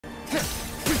Get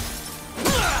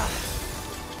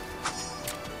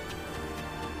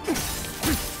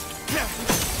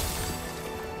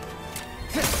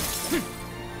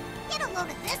a load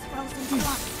of this frozen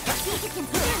block. See if you can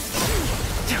stand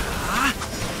it.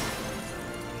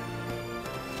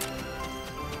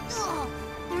 Oh,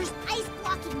 there's ice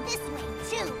blocking this way,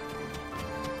 too.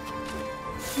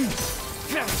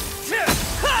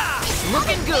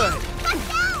 Looking good. Watch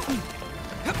out!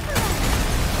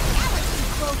 That was too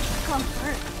close for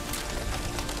comfort.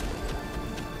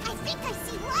 I think I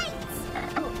see lights.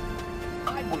 Good.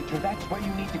 I'd wager that's where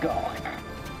you need to go.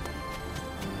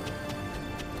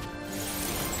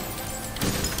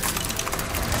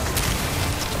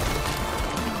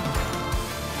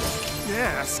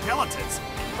 Yeah, skeletons.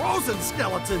 Frozen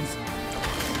skeletons.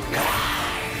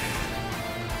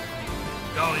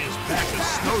 Golly is packed with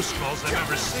snow skulls I've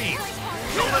ever seen.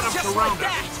 Don't let them surround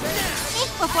us.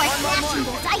 Think before smashing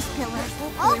those ice pillars.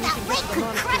 All that weight could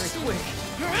crush you.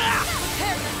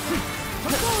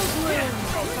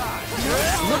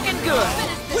 Looking good.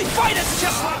 We fight us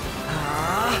just like...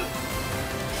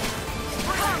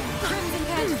 Crimson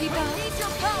Catch, keep up. Need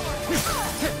your power.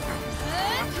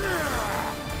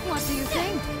 What do you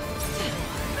think?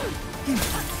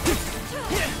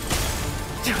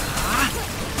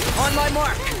 On my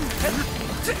mark.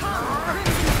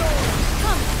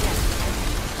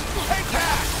 Hey,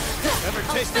 Cat! Ever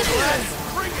tasted blood?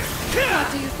 Bring it! What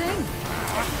do you think?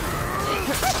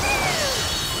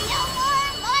 No more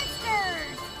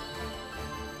monsters!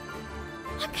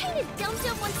 What kind of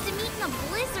dum-dum wants to meet in a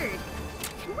blizzard?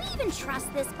 Can we even trust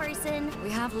this person? We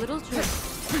have little choice.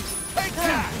 Hey,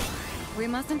 Cat! We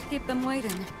mustn't keep them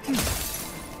waiting.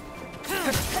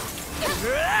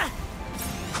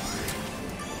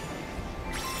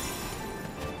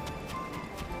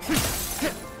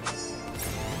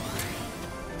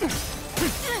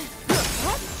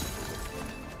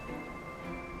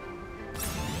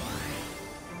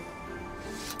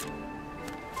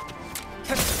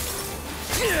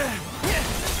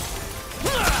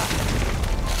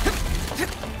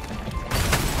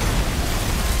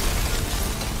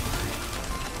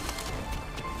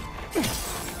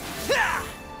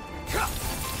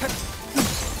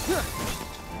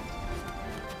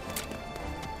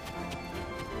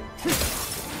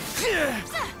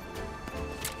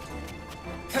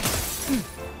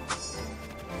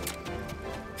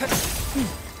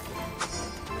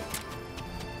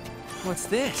 What's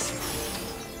this?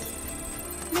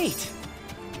 Neat.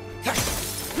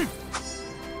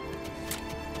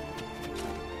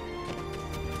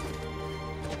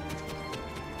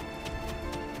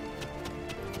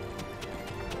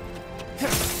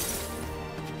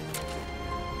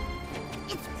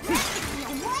 It's practically a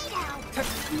whiteout.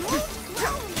 Move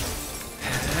slowly.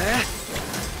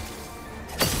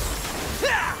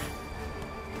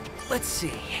 Let's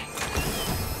see.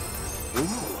 Ooh.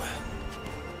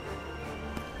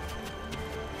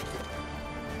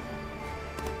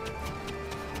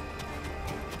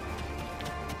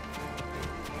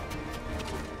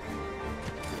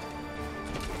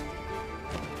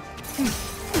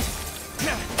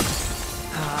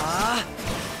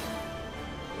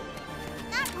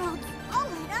 That road's all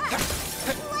lit up.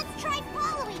 Let's try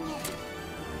following it.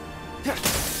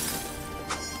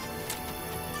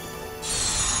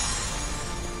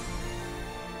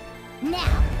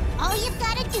 Now, all you've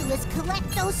got to do is collect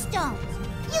those stones.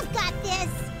 You've got this.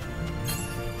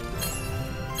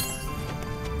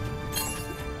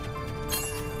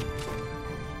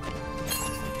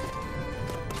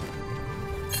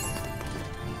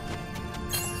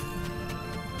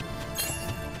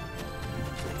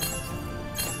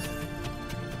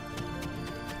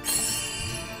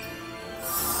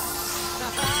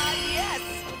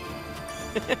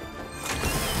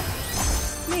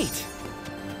 Neat.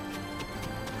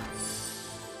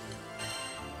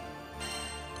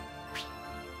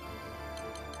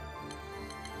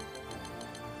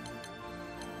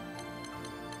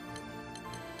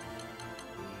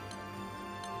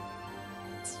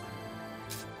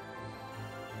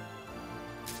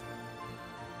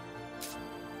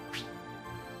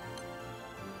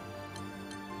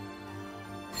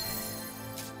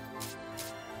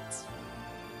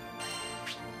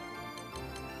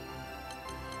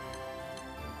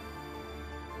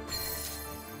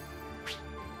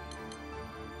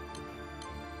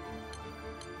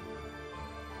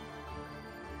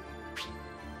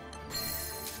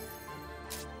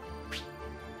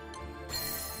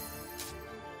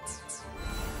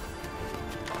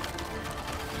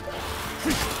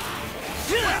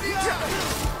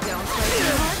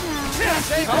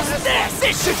 How's this?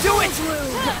 This should do it!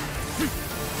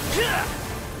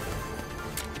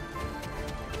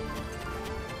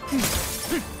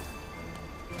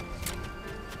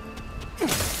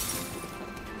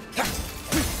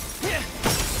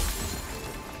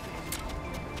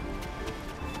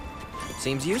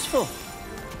 Seems useful.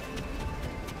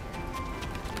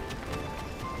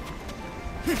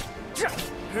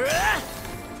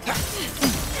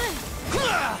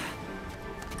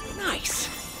 Nice.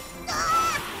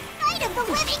 Night of the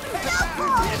living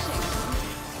snowball!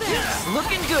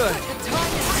 Looking good.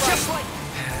 Just like...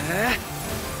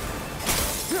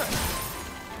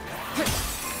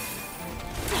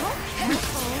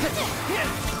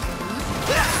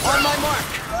 On my mark.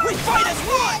 We fight as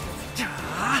one.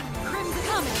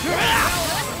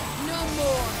 No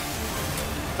more.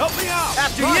 Help me out!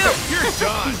 After Rocket, you. You're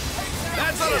done!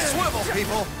 That's on a swivel,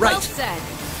 people! Right. Well said.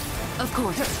 Of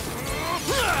course.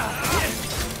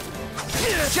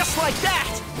 Just like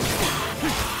that.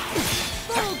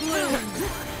 Full bloom.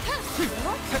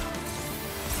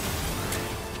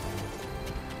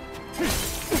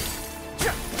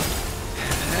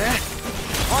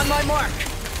 On my mark.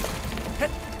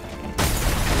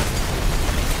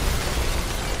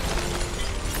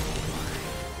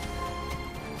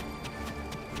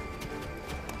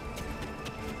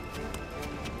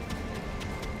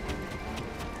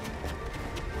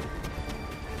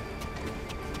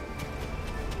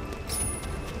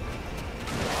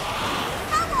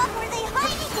 How long were they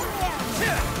hiding in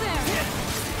there?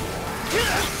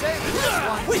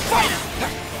 We fight it.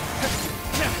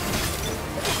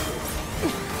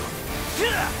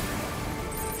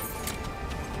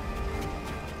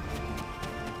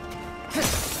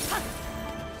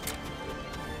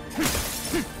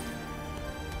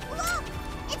 Look!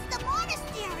 It's the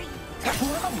monastery!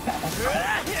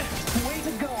 Way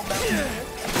to go, Mountaineer.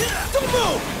 Don't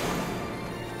move.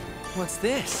 What's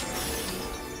this?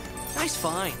 Nice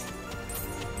find.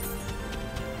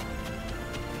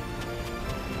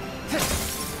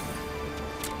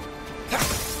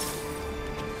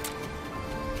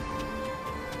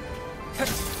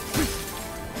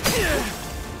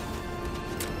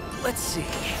 Let's see.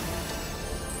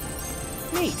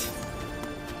 Neat.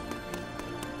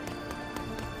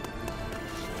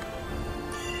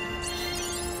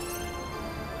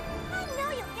 I know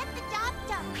you'll get the job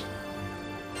done.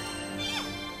 Here,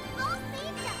 I'll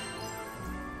save them.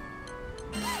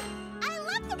 I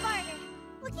love the barter.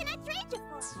 What can I trade you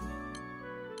for?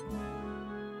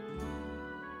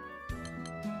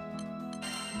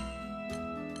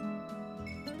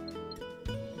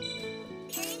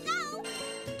 Here you go.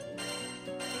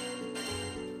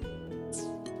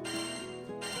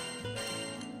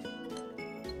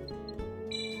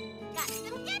 Got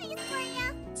some goodies for you.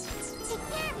 Take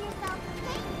care of yourself,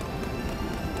 okay?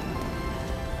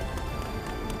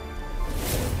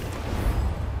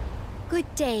 Good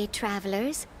day,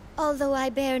 travelers. Although I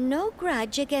bear no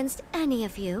grudge against any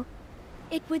of you,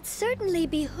 it would certainly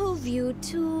behoove you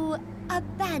to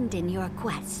abandon your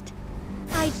quest.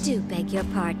 I do beg your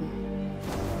pardon.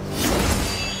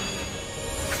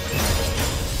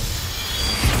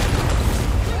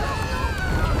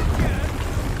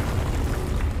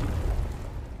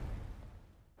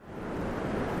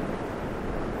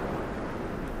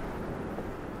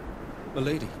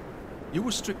 Milady, you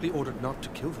were strictly ordered not to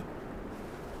kill them.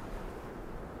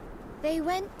 They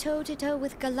went toe-to-toe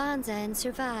with Galanza and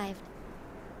survived.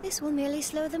 This will merely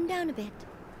slow them down a bit.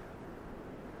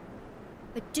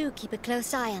 But do keep a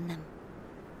close eye on them.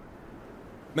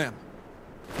 Ma'am.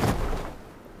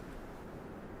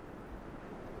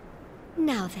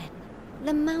 Now then,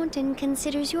 the mountain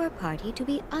considers your party to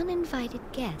be uninvited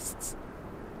guests.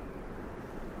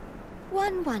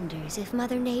 One wonders if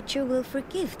Mother Nature will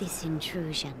forgive this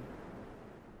intrusion.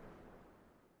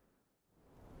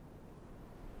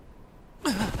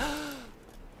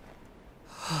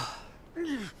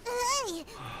 Hey,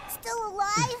 still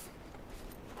alive?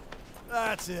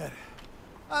 That's it.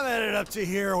 I'm headed up to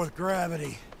here with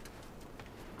gravity.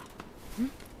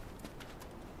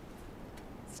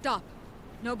 Stop.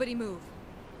 Nobody move.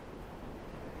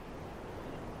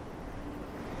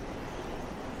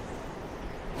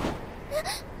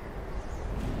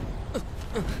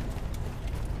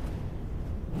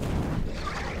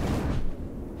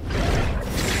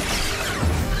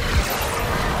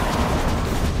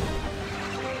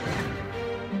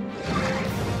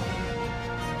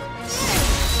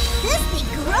 This thing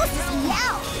grosses me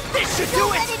out. This should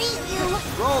Don't do let it. it eat you.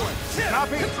 Rolling.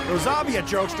 Copy? Those Abia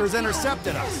jokesters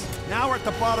intercepted us. Now we're at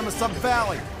the bottom of some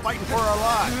valley, fighting for our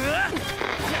lives.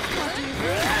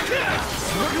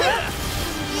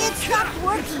 It stopped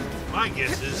working. My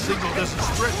guess is signal doesn't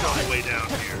stretch all the way down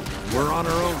here. We're on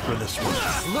our own for this one.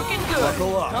 Looking good.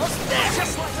 Buckle up.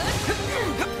 Just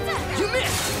like... You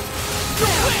missed.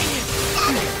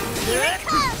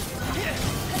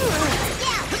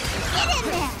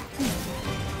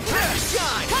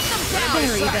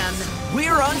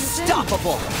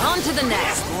 unstoppable. On to the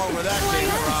next. More where that came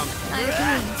from. I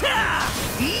agree.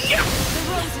 The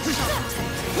rose is sharp.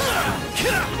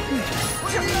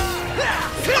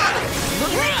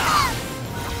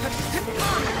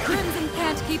 Crimson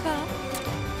can't keep up.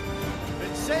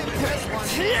 Been saving this one.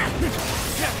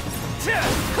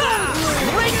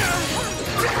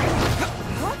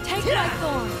 Take my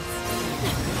thorns.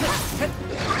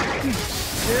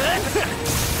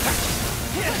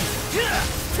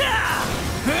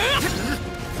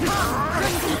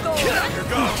 Crimson thorn. Here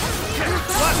goes.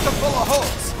 Blast them full of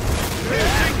holes.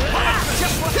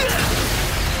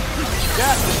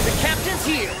 The captain's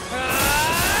here.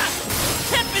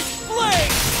 Tempest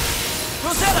flame.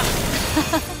 Rosetta.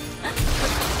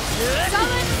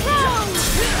 Summon rose.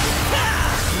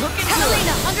 Looking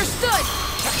Catalina, understood.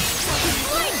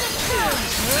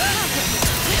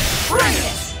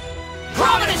 Brightness.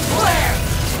 Prominent flare.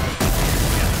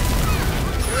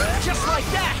 Just like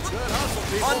that.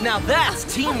 Now that's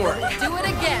teamwork. Do it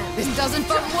again. This doesn't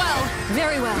bode well.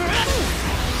 Very well.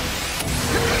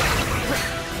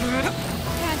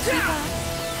 Can't keep up.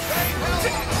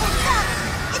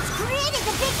 It's creating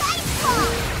a big ice ball!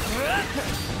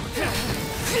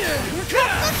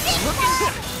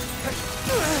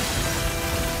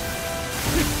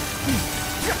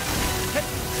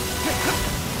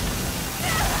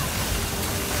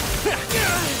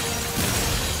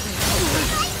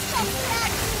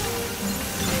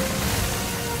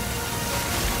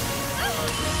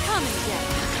 Come and get it.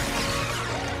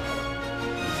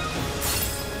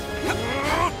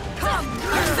 Come,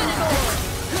 infinite orb.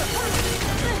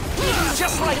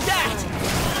 Just like that.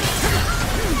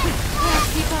 Can't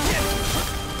keep up.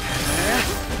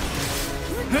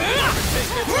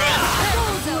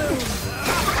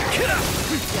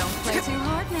 Don't play too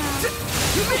hard now.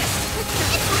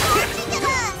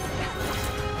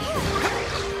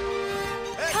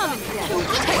 Come and get it.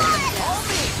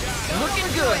 Looking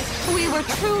good. We were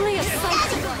truly a sight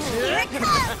to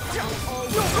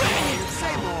behold.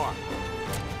 Say more.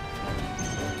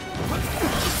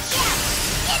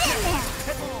 Get in there!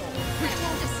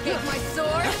 Won't escape my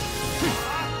sword.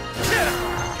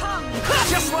 Come.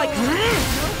 Just like No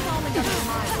falling under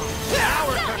my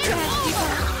wall. Can't keep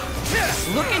up.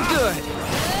 looking good.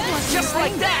 Just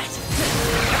like that.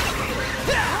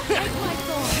 Take my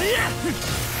thorn.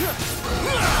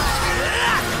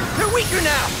 They're weaker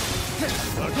now.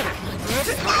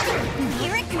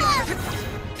 Here it comes!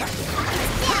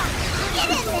 Yeah, get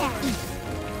in there!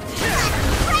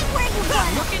 Right where you want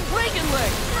it! Looking dragon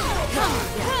leg. Come.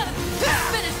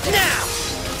 Finish it. Now,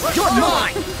 you're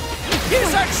mine.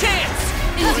 Here's our chance.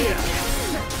 Indeed.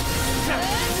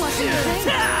 What do you think?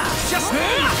 Just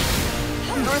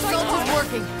Your assault is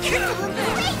working. Great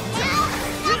now!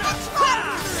 How much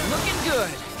longer? looking good.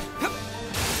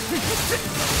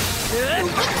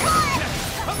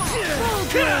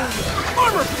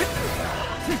 Armor.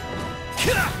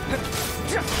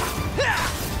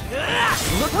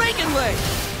 Look, Reagan leg.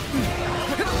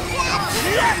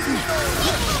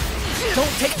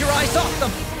 Don't take your eyes off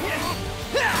them.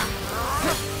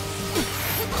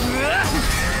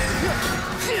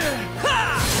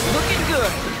 Looking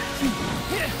good.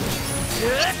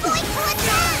 It's going to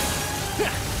attack!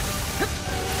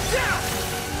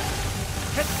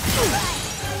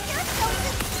 You're so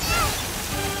success!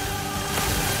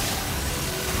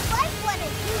 Like what I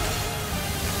do.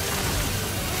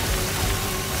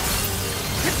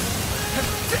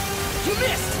 You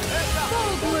missed.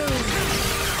 Full bloom.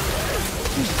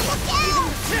 Look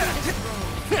out!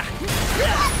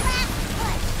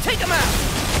 Take him out.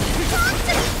 Talk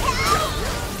to me, pal!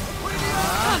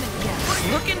 Come and get it.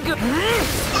 Looking good.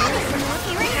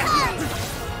 Here it comes!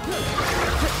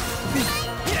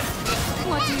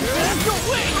 What do you think? Your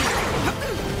way.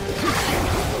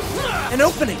 An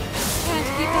opening. Can't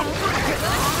keep up.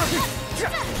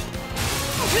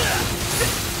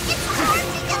 It's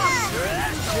charging us!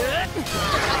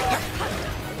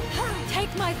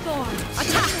 Take my thorn.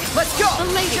 Attack. Let's go.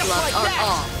 The lady Just gloves like are that.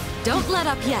 off. Don't let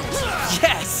up yet.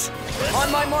 Yes.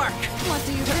 On my mark. What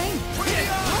do you think?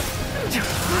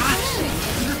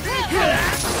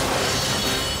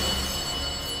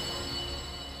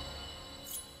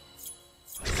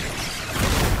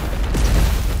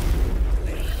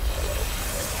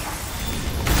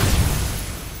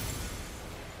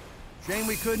 Shame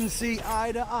we couldn't see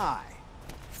eye to eye.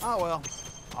 Oh well.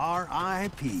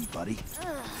 R.I.P., buddy.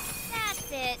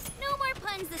 That's it. No more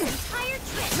puns this entire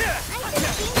trip. I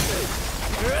didn't think to.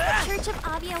 What does the Church of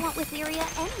Avia want with Lyria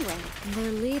anyway?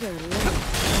 Their leader, Link,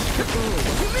 the gold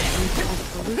into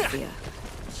Espelucia.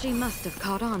 She must have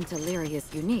caught on to Lyria's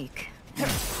unique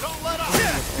Don't let up!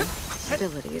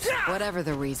 abilities. Whatever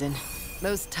the reason,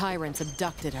 Those tyrants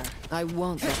abducted her. I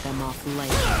won't let them off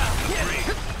light.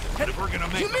 Agreed. But if we're gonna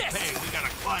make them pay, we gotta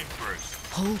climb first.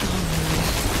 Hold on,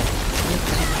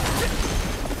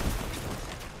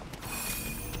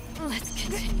 Maria. Let's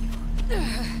continue.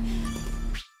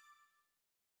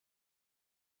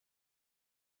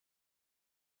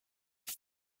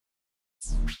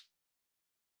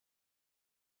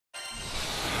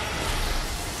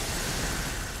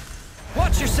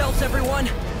 Watch yourselves, everyone!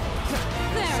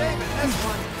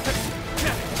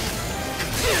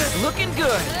 Looking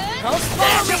good! Follow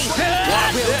me!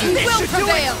 You will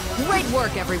prevail! Great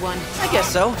work, everyone. I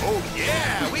guess so. Oh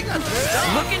yeah, we got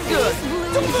this. Looking good!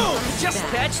 Just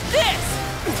catch this!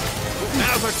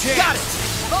 Now's our chance. Got it!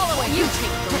 Following you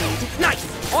take the lead.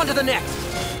 Nice! On to the next!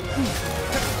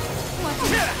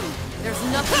 There's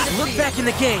nothing to Look fear. back in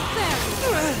the game!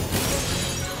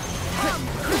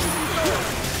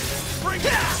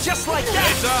 Just like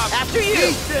that! up. After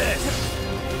you!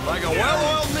 Like a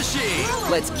well-oiled machine.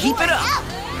 Let's keep it up!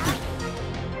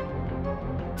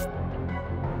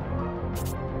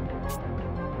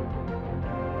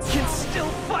 Can still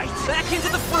fight! Back into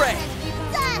the fray!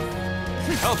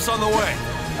 Help's on the way.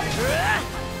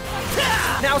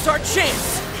 Now's our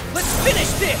chance! Let's finish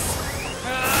this!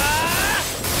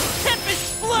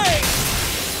 Tempest Flame!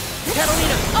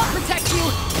 Catalina, I'll protect you!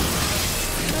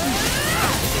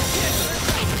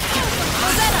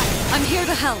 Rosetta, I'm here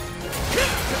to help.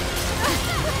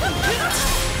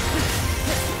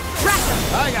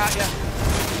 I got ya.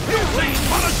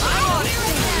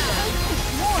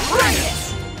 bring it!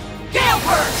 Gale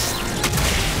Burst!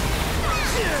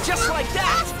 Just like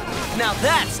that! Now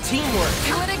that's teamwork!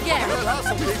 Do it again. Good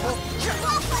hustle, people.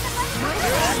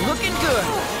 Looking good!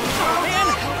 Man!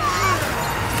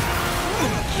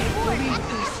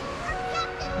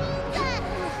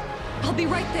 I'll be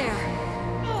right there.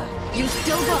 You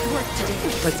still got work to do.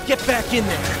 Let's get back in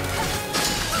there!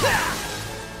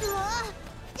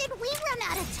 Did we run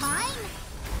out of time?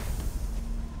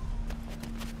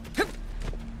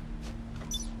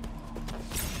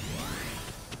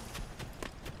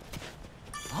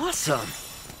 Awesome!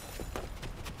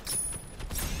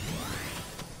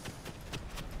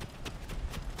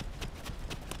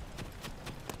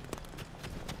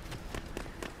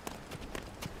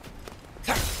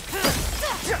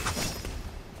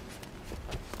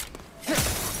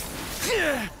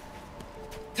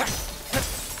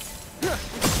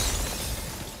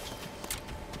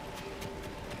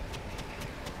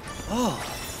 Oh.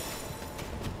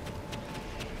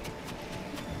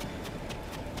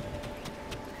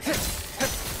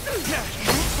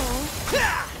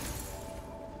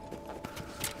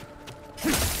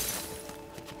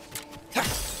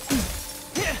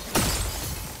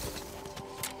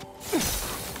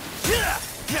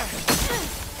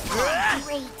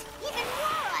 Great. Even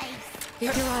more ice.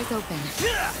 Keep your eyes open.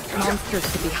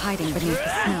 Monsters could be hiding beneath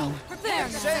the snow. There.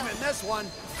 Saving this one.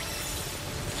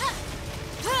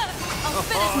 I'll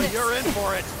finish Oh, this. you're in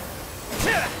for it.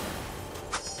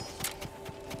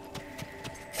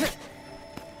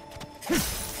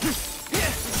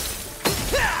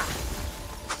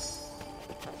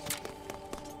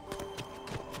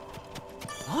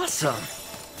 Awesome!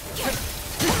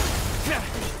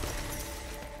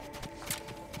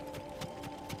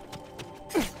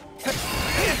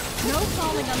 No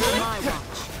falling under my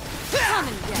watch. Come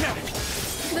and get it.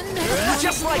 The next one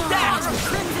Just like that!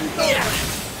 Yeah.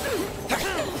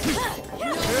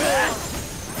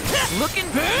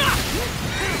 Looking good!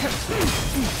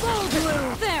 full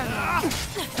blue. There.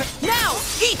 Now,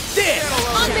 eat this!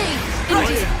 On me.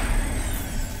 Indeed.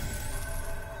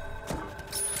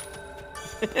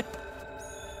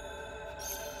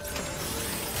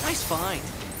 Nice find.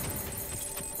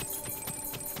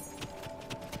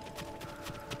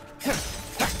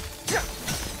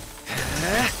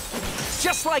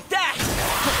 Just like that!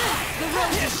 The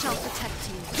roses shall protect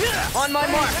you. On my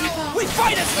mark, we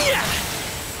fight us! Yeah!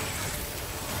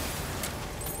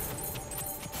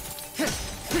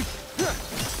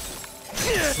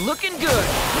 Looking good!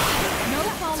 No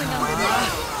falling under my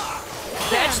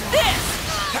Catch this!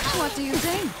 What do you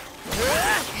think?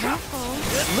 Careful.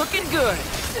 Looking good!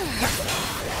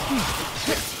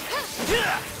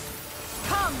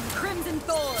 Come, Crimson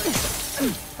Thorn.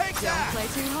 Don't play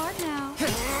too hard now.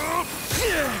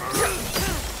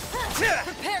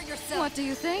 Prepare yourself. What do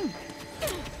you think?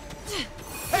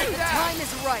 The time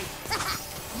is right.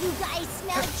 You guys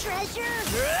smell treasure?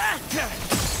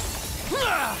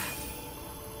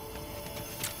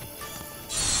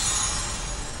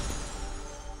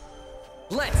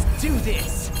 Let's do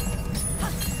this!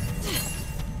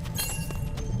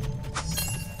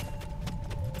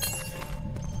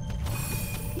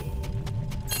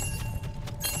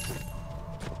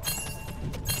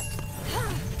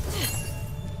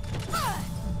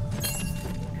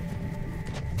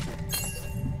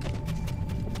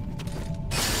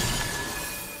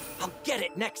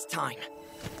 next time.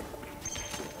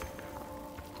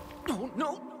 Oh,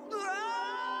 no!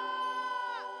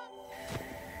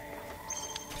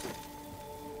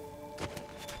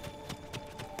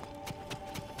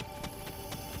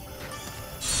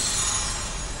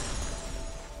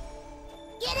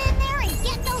 Get in there and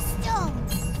get those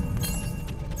stones!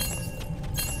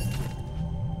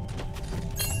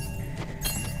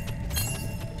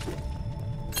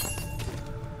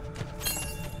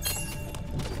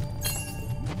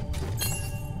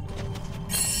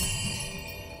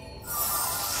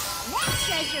 That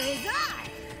treasure is ours!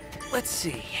 Let's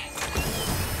see.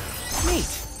 Neat.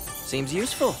 Seems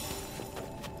useful.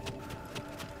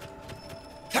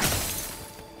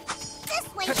 This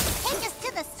way should take us to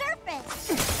the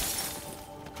surface!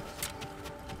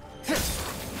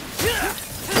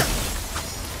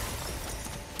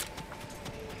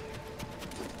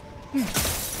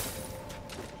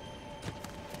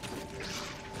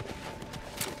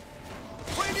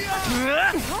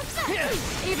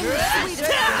 Even the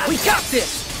sweetest. We got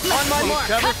this! On my mark!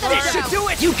 Cut them This should out. do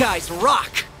it! You guys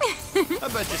rock! I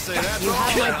bet you say that. You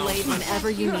have my blade whenever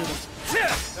you need it.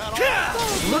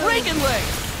 Reagan leg!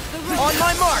 On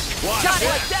my mark! Got it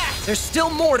like that! There's still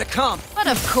more to come! But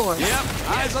of course. Yep,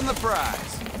 eyes on the prize.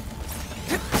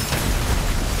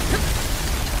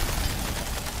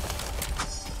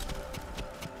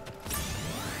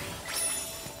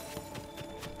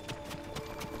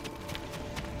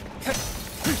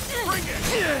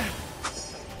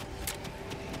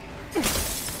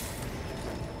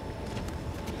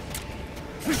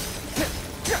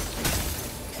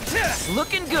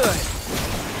 Looking good!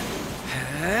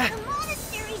 The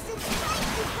monastery's in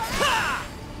sight,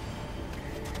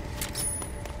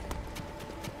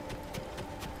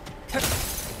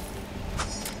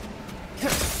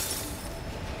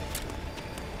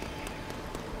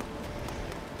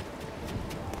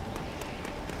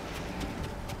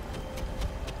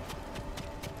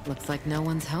 Looks like no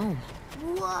one's home.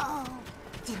 Whoa!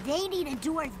 Did they need a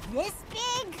door this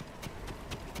big?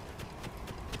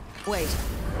 Wait.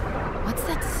 What's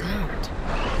that sound?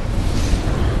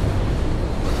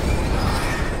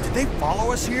 Did they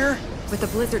follow us here? With the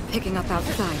blizzard picking up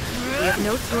outside, we have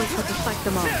no choice but to fight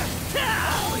them all.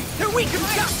 Here we can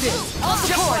got this!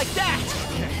 Just like that!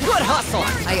 Good hustle!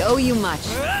 I owe you much.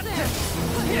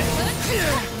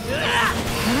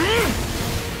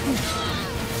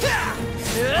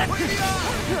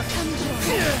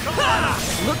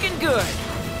 Looking good!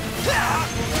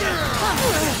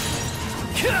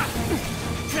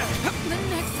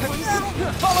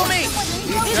 Follow me!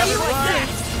 Just like that!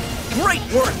 Great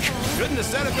work! Couldn't have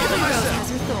said it better Every rose myself. has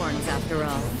her thorns, after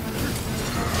all.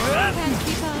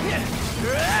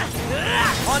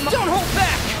 Don't hold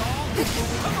back!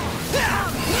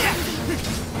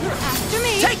 After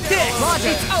me! Take this!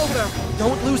 It's over!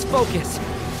 Don't lose focus!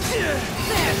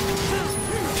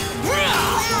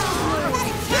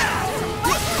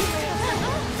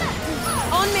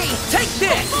 On me! Take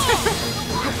this!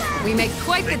 We make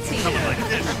quite the team. Like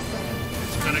this,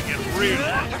 it's gonna get real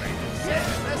ugly.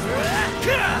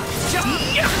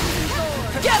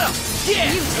 Get him! Yeah!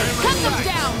 Cut them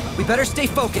down! We better stay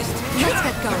focused. Let's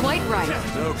get going. Quite right.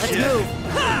 Let's move.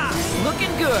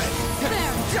 Looking good.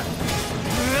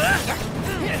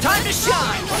 Time to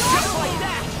shine! Just like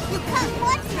that! You cut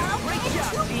one now, and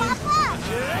two pop up!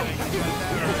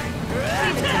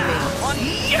 Leave it to me. On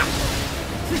ya!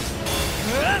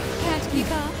 Can't keep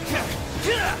up.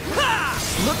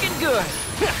 Looking good.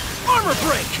 Armor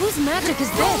break! Whose magic is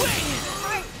this?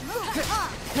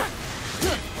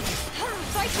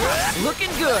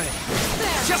 Looking good.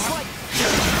 Just like...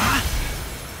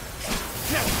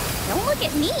 Don't look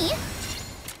at me.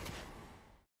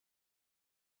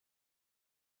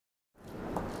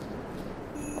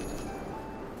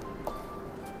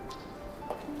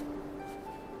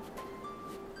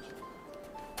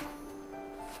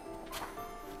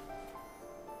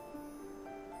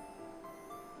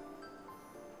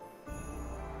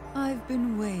 I've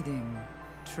been waiting,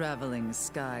 traveling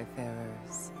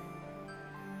skyfarers.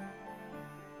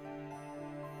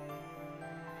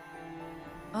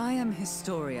 I am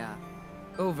Historia,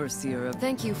 overseer of...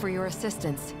 Thank you for your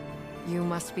assistance. You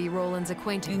must be Roland's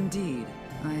acquaintance. Indeed,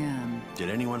 I am. Did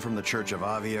anyone from the Church of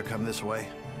Avia come this way?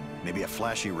 Maybe a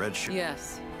flashy red shirt?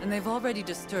 Yes, and they've already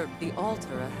disturbed the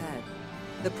altar ahead.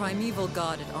 The primeval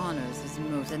god it honors is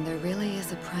most... Then there really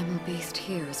is a primal beast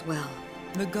here as well.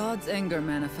 The god's anger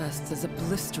manifests as a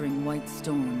blistering white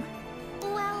storm.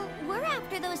 Well, we're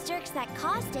after those jerks that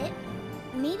caused it.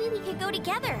 Maybe we could go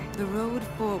together. The road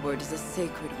forward is a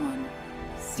sacred one,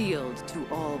 sealed to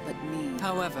all but me.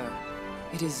 However,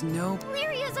 it is no...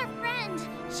 Lyria's our friend.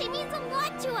 She means a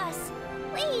lot to us.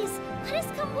 We Let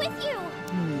us come with you.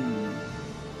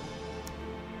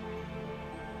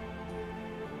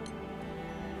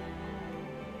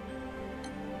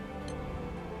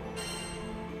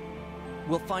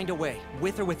 We'll find a way,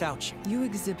 with or without you. You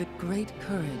exhibit great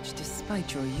courage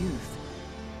despite your youth.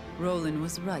 Roland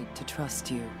was right to trust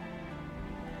you.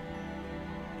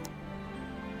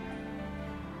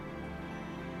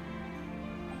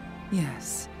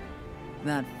 Yes.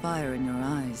 That fire in your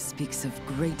eyes speaks of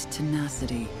great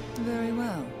tenacity. Very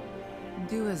well.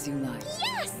 Do as you like.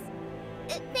 Yes!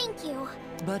 Thank you.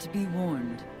 But be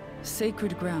warned.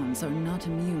 Sacred grounds are not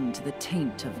immune to the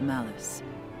taint of malice.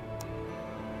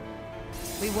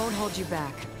 We won't hold you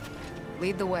back.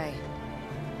 Lead the way.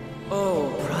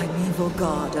 O primeval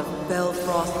god of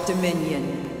Belfrost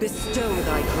Dominion, bestow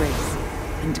thy grace,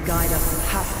 and guide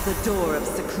us past the door of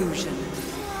seclusion.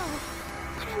 Whoa,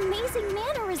 what amazing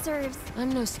mana reserves. I'm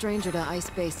no stranger to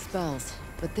ice-based spells,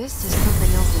 but this is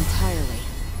something else entirely.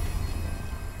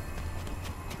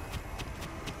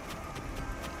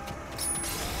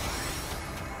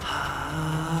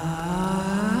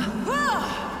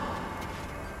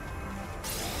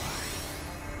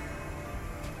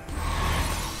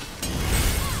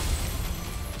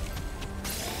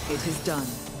 It is done.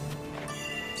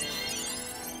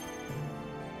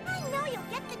 I know you'll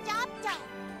get the job done.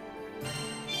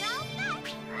 You're all set.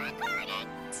 Record it.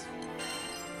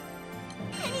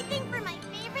 Anything for my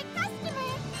favorite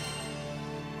customer.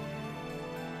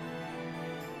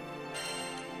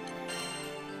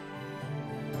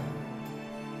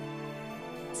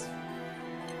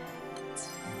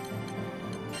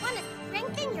 Want to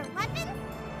strengthen your weapons?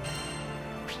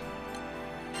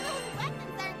 Those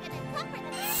weapons aren't gonna cover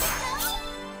the though.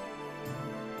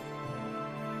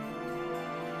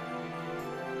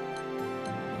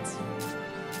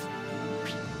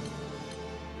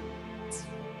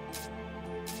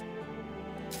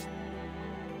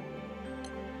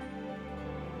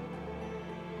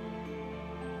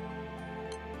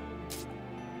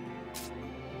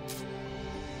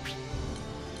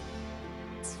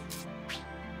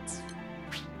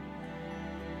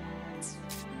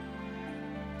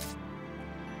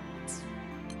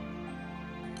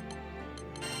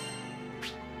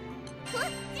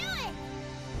 Let's do it!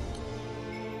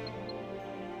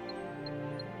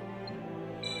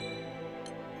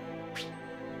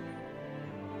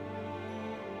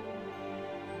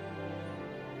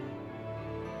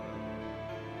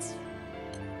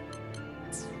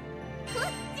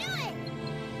 Let's do it!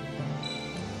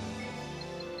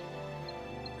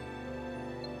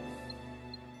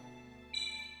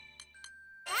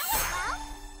 That went well.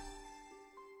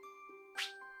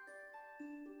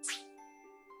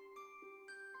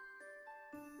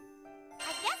 I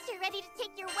guess you're ready to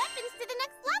take your weapons to the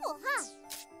next level, huh?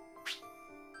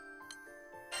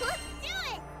 Let's do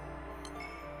it!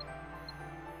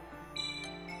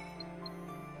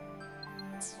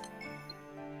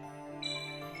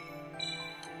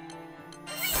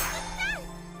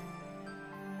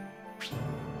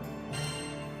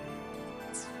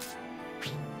 Great success!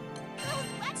 Those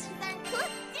weapons aren't...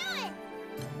 Let's do it!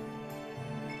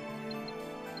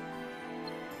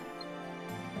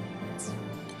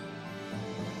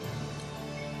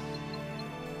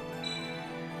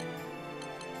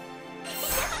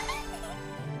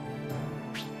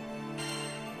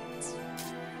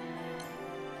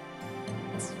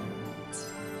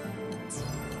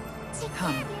 Take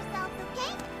Come. care of yourself,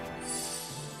 okay?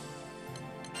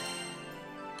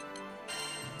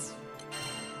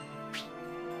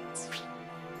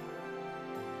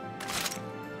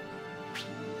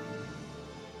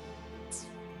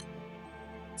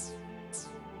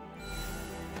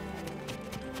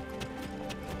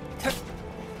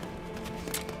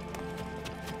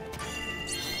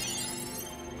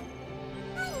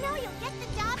 I know you'll get the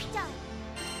job done.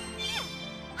 Here,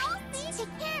 I'll see.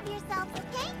 Take care of yourself,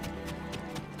 okay?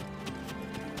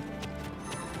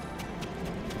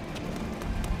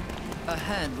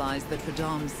 Ahead lies the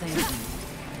Kadam Sanctum,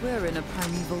 wherein a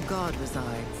primeval god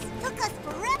resides. Took us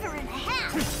forever and a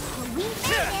half, but we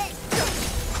made it.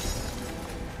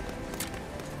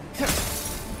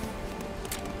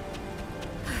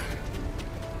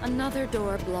 Another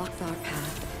door blocks our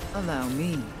path. Allow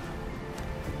me.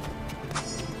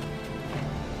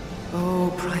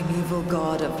 O primeval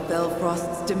god of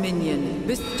Belfrost's dominion,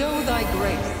 bestow thy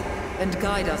grace, and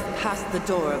guide us past the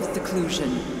door of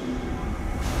seclusion.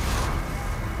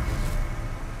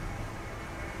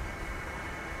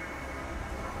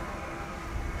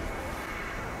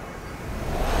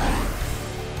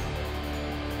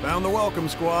 Found the welcome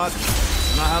squad.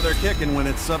 Know how they're kicking when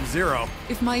it's sub-zero.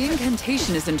 If my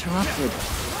incantation is interrupted,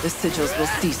 the sigils will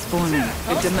cease forming.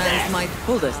 It demands my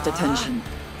fullest attention.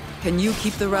 Can you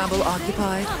keep the rabble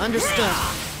occupied? Understood.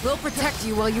 We'll protect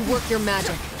you while you work your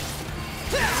magic.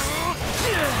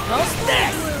 How's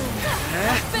this?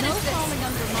 No falling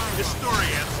under my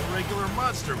Historian's a regular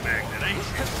monster magnet, ain't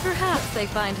she? Perhaps they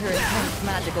find her intense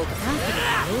magical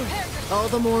capacity. All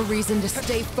the more reason to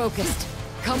stay focused.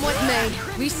 Come what may,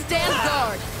 we stand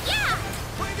guard. Yeah!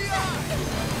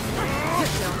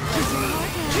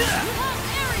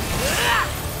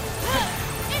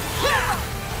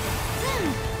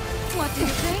 What do you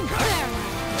think? There.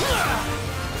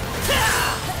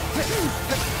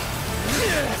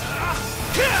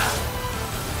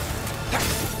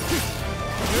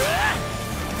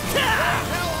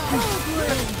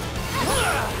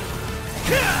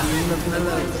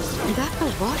 That's a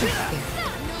water spirit.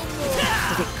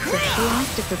 Did it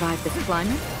crystallize to survive this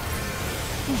climate?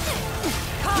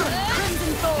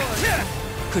 Crimson Thorn.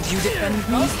 Could you defend me?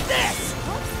 How's this?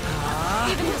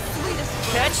 Even the sweetest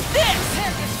Catch this!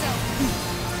 prepare yourself.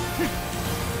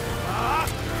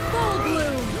 Full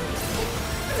bloom.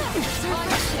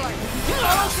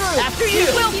 After you!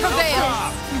 Will prevail.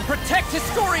 Protect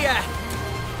Historia!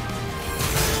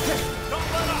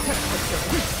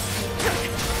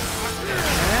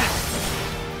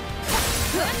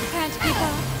 Can't keep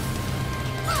up.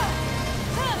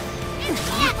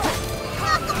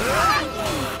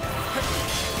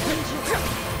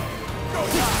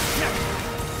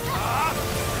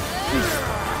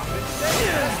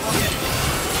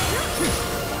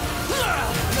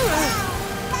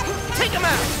 Take him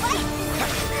out!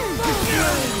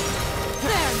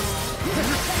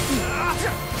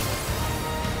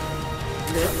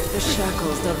 Lift the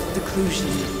shackles of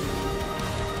seclusion.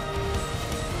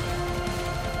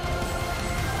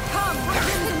 Come,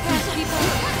 can't keep up.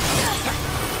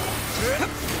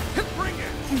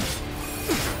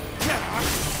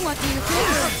 What do you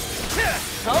think?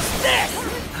 How's this?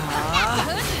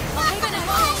 I'll finish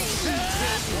all.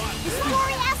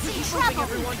 Story has in trouble.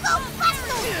 Go bust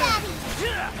those daddies.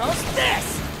 How's this?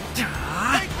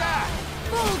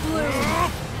 Full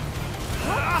bloom.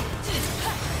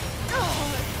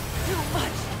 Too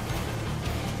much!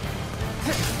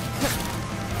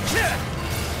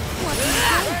 What do you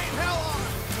think?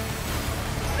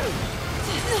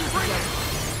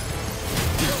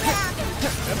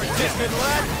 Ever tasted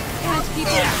lead? Can't keep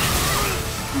up.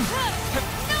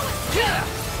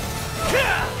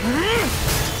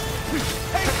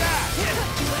 Take that!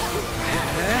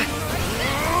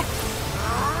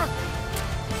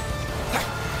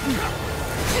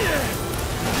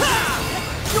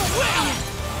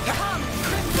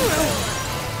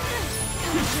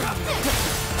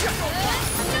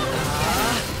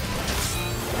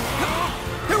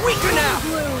 You're weaker now!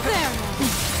 There.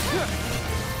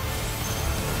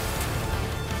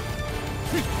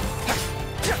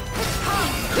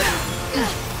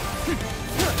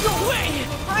 Go away!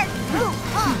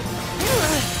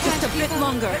 Just a bit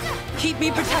longer. Keep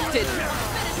me protected.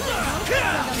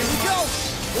 Here we go!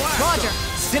 Roger.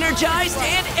 Synergized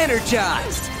and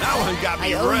energized! That one got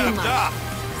me I owe you revved mine. up.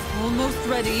 Almost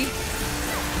ready.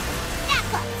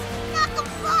 Knock 'em. Knock 'em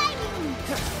flying.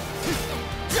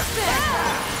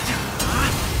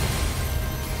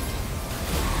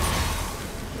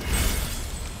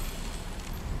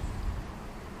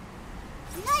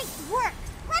 Nice work.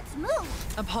 Let's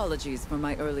move. Apologies for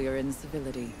my earlier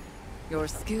incivility. Your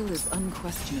skill is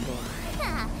unquestionable.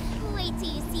 Wait till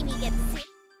you see me get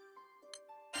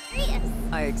serious.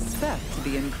 I expect to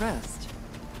be impressed.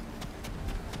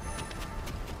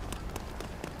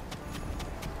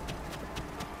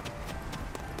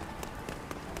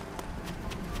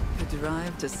 The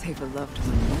drive to save a loved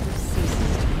one never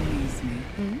ceases to amaze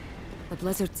me. The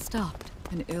blizzard stopped.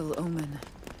 An ill omen.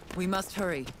 We must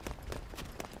hurry.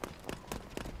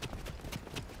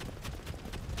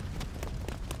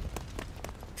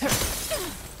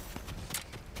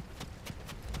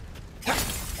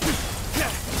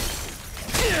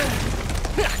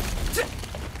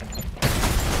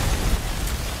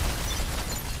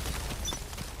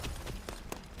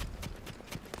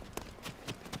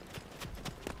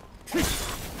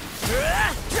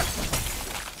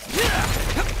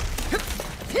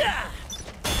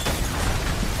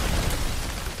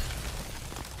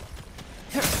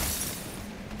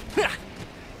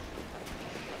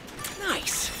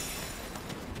 Nice!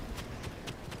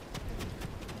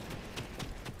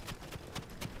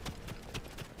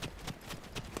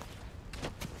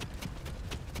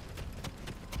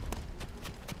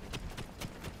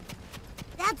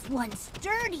 That's one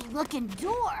sturdy looking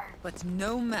door. But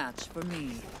no match for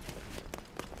me.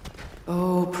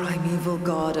 O primeval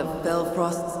god of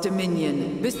Belfrost's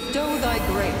dominion, bestow thy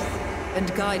grace,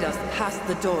 and guide us past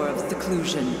the door of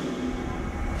seclusion.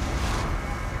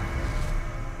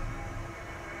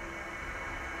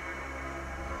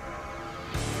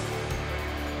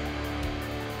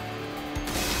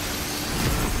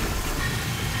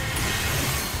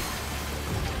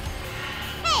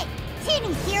 Hey!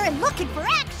 Teeny here and looking for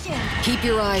action! Keep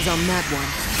your eyes on that one.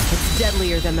 It's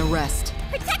deadlier than the rest.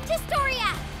 Protect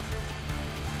Historia!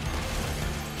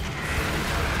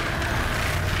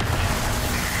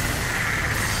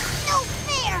 No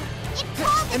fair! It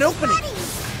called An its opening.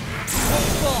 buddies!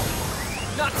 Won't fall.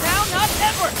 Not now, not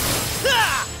ever!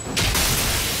 Ah!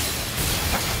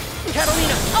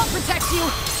 Catalina, I'll protect you!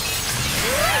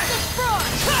 Raise the fraud!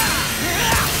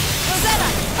 Rosetta,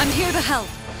 I'm here to help.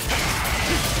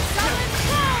 Summon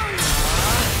clone!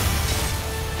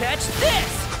 Catch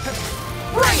this!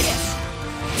 Bring it!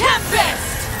 Tempest!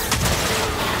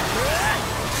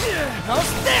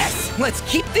 How's this? Let's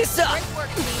keep this up! Great work,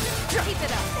 team. Keep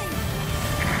it up.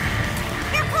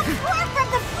 Here comes more from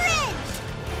the bridge!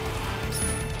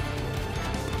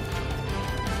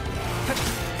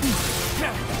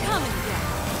 Come and get.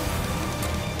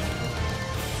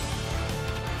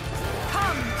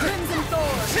 Come, Crimson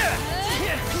Thorn.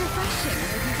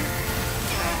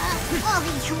 All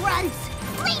these runs!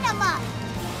 Clean them up!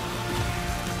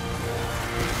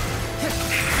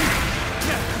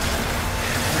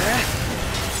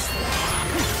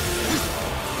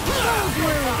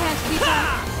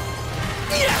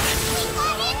 We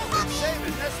got it, puppy!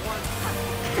 Saving this one.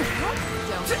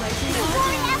 Don't play too The hard.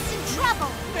 Warriors in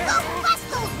trouble! Go bust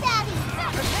those baddies!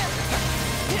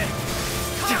 Here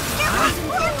comes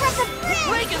more from the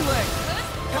bridge! Reagan leg!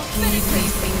 Finish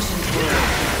these ancient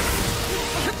words.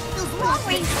 Those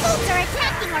long-range fools are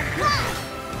attacking our god!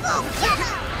 Go get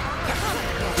them!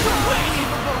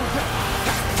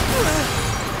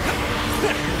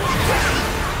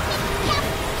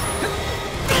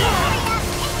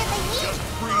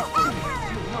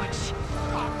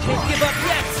 Can't give up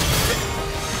yet!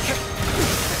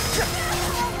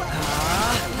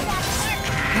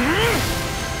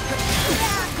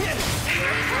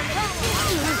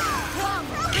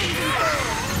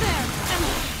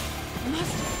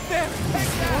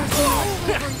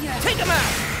 Take him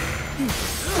out!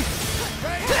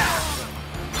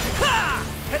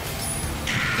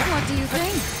 What do you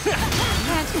think?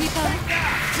 Can't keep up.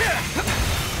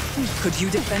 Could you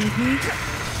defend me?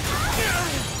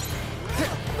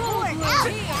 Forward out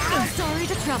now! Sorry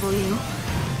to trouble you.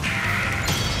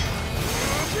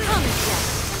 Come and get.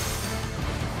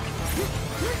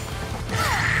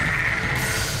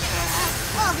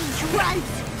 All these runs!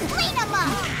 Clean them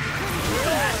up!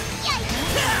 Yikes!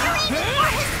 You're aiming for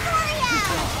Historia!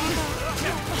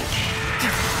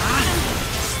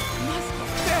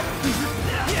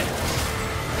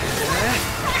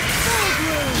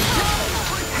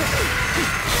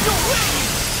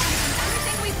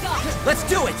 Let's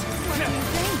do it!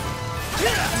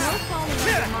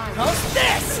 How's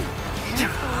this?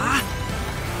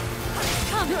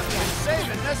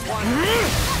 Saving this one.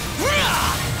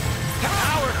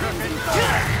 Power cooking.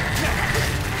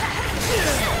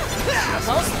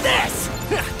 How's this?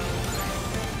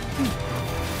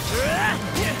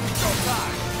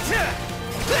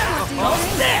 How's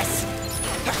this?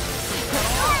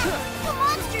 The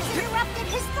monsters interrupted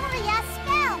Historia's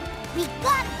spell! We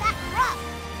gotta back her up!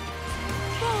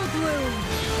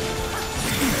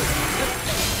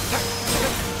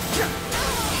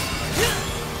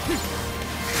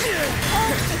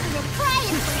 You're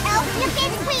crying for help, you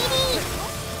big sweetie!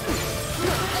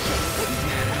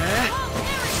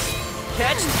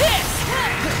 Catch this!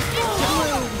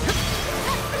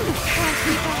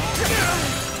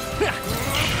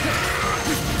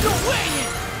 No way!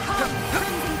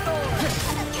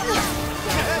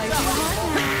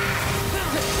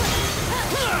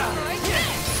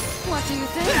 What do you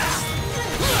think?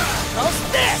 How's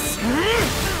this?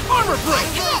 Armor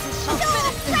break!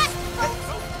 Don't press those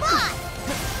spots!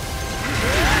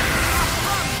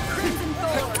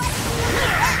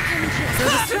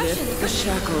 Lift the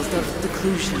shackles of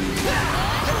seclusion.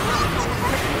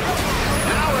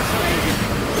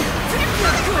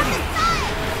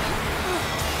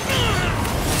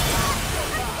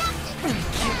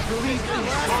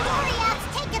 Historia's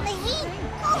taking the heat!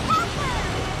 Go help her!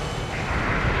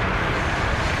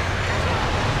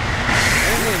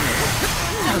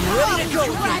 I'm ready to go!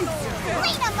 Run!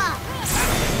 Clean them up!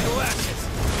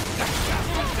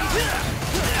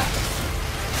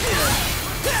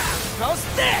 How's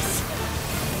this?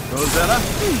 Rosetta?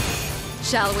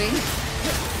 Shall we?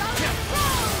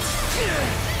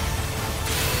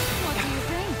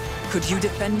 Could you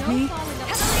defend me?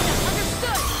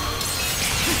 Understood!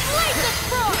 Blaze of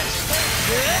frost!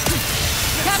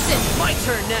 Captain! My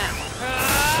turn now.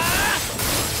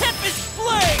 Tempest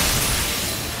Flame!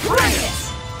 Brightness!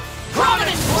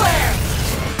 Prominent Flare!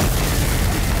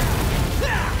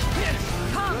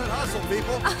 Good hustle,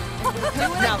 people.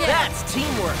 Now that's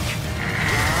teamwork.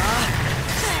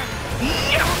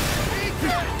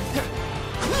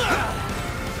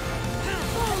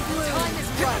 Time is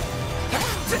right.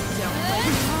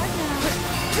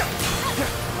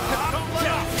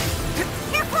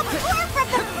 Careful, more from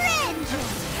the fringe!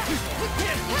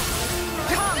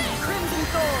 Come, Crimson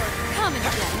Thorn! Come and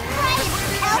get it. Right,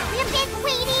 help you, big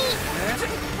sweetie!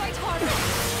 Fight harder!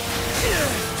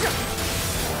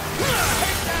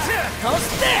 How's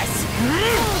this?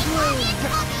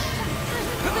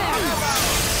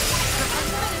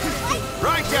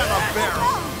 Right down the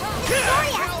barrel.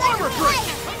 Victoria, armor break!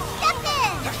 Step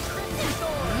in!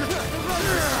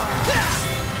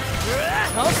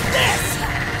 How's this?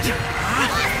 The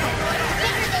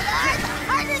bigger they are, the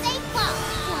harder they fall!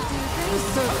 The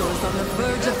circle is on the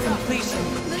verge of completion.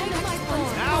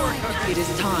 It is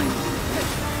time.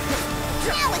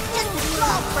 Now it's just a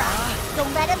slow fry.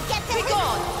 Don't let him get to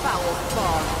Begone, foul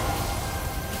fog.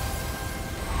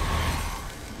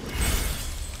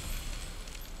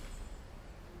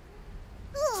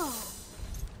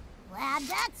 Glad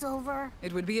that's over.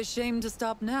 It would be a shame to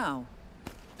stop now.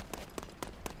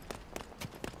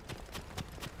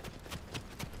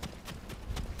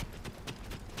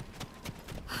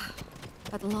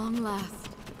 At long last.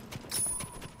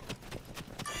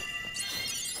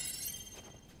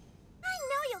 I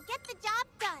know you'll get the job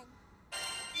done.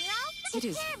 You're all It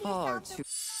is take care of far yourself. too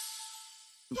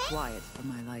quiet for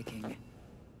my liking.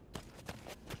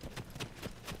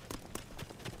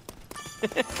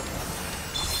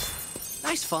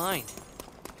 Nice find.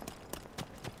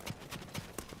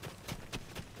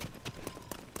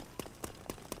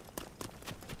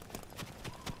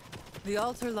 The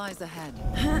altar lies ahead.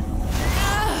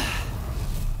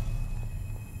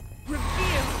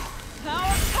 Reveal!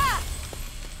 Power path!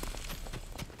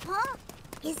 Huh?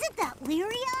 Isn't that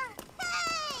Lyria?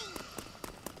 Hey!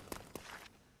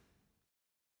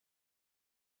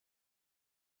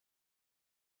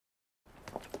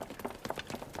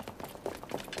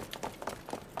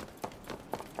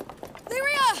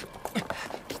 Lyria!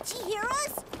 Did she hear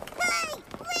us? Hey!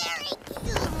 Larry!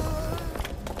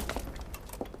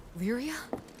 Lyria?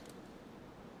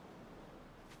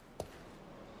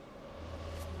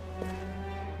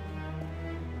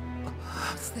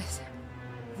 What's this?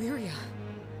 Lyria.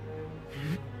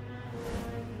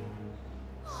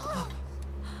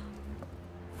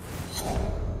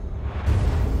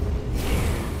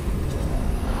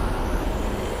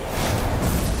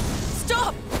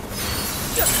 Stop!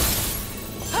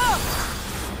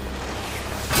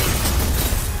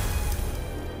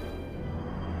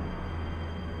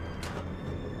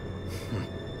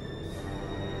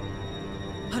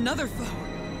 Another foe.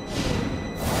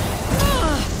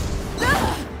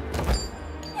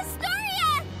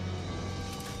 Astoria!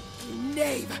 You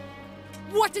knave!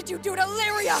 What did you do to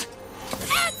Lyria?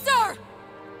 Answer!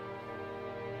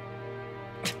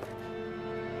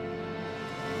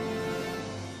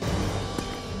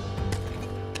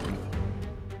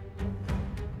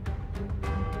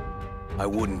 I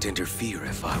wouldn't interfere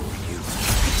if I were you.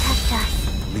 Protect us.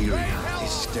 Lyria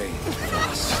is staying with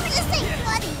us. This ain't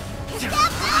funny! Step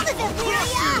out of it,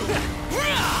 Lyria!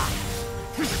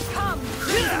 Come!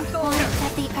 Once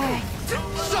at the earth,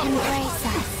 embrace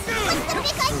us. What's the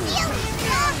big idea,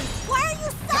 Lyria? Why are you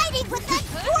siding with that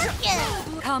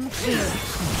scorpion? Come clear.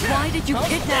 Why did you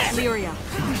kidnap Lyria?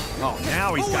 Oh,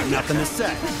 now he's got nothing to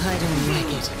say. I don't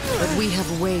like it, but we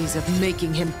have ways of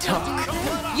making him talk.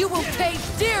 You will pay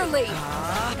dearly!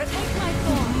 Take my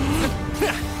form.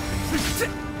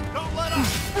 Don't let us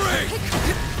break!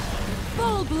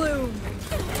 Full bloom!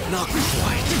 Not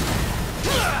quite.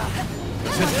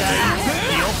 Just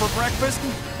had meal for breakfast?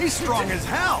 He's strong as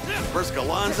hell. First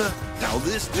Galanza, now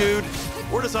this dude.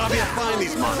 Where does Avia find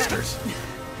these monsters?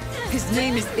 His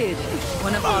name is Id,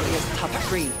 one of Avia's top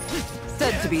 3.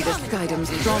 Said to be the Skydam's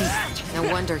strongest. No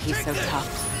wonder he's so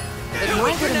tough. But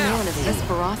why would a man of his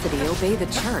ferocity obey the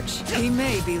church? He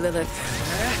may be Lilith.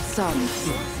 Some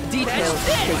details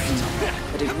hidden,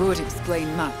 but it would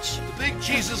explain much. The big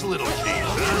cheese is little cheese,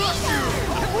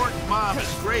 huh? The pork mom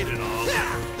is great and all.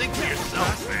 Think for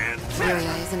yourself, man.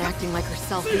 Lyria isn't acting like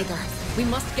herself either. We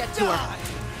must get to her.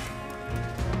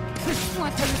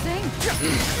 What do you think?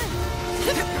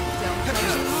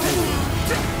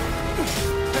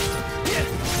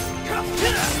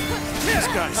 This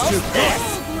guy's too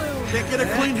close. Can't get a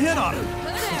clean hit on him.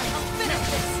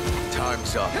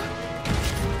 Time's up. Do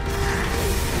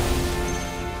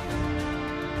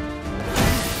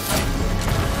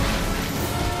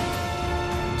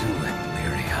it,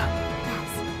 Lyria.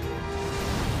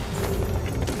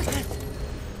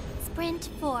 Sprint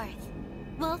forth.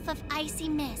 Wolf of Icy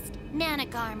Mist,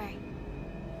 Nanagarmer.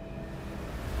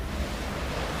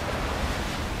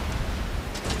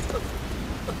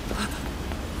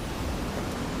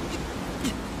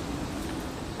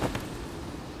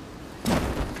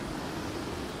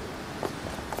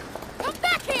 Come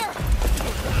back here!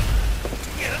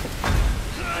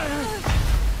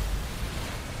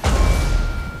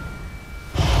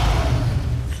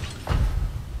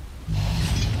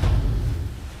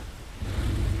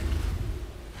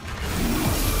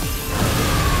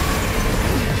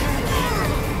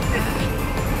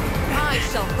 I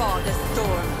shall thaw this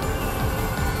storm.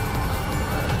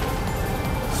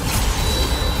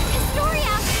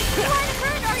 Historia! You aren't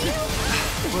hurt, are you?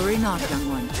 Worry not, young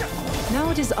one. Now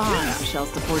it is I who shall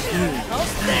support you.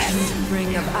 Ancient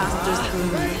ring of Aster's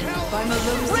gloom. By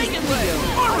Malose's Leo,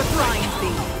 refines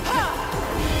thee.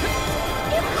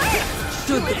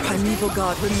 Should the primeval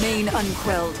god remain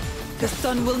unquelled, the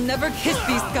sun will never kiss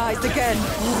these skies again.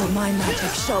 All my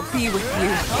magic shall be with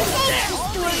you. Thanks,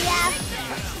 Historia.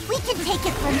 We can take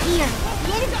it from here.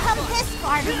 We didn't come this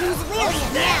far to lose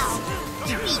Lyria now.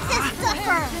 Beat this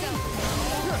sucker!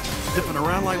 Zipping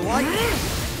around like lightning.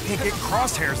 Can't get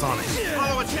crosshairs on it.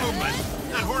 Follow its movement.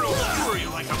 That horn will skewer you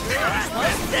like a pair of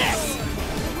How's this?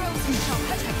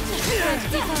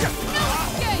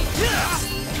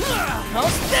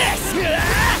 How's this?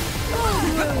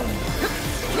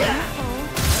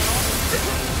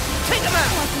 Take him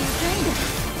out!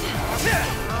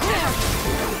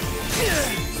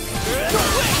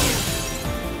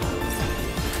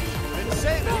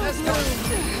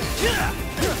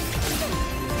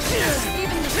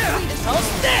 How's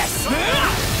this?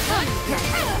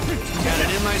 Got it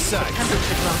in my sight.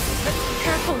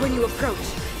 Careful when you approach.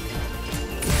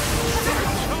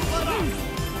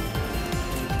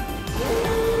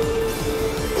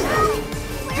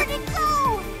 Where'd it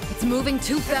go? It's moving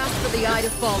too fast for the eye to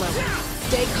follow.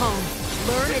 Stay calm.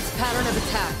 Learn its pattern of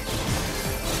attack.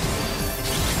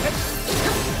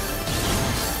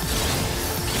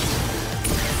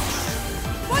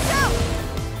 Watch out!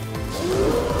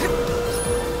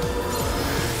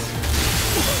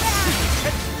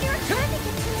 You're turning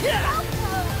into a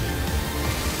Falco!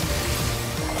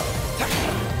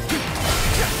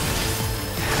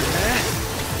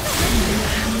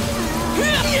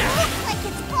 Looks like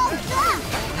it's bulked up!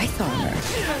 I saw her.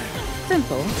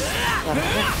 Simple, but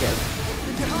effective.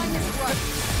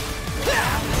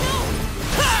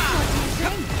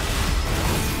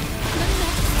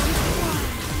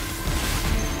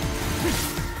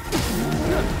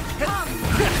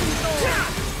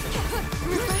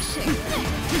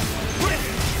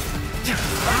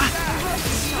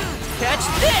 Catch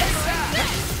this!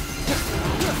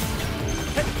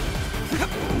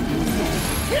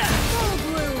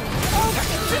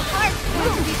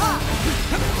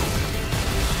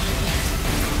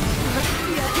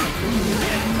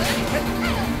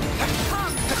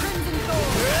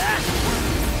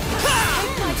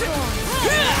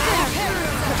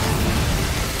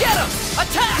 Get him!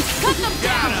 Attack! Cut them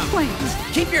down! Wait,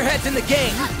 Keep your heads in the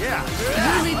game! Yeah.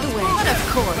 you lead the way. But of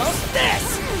course! How's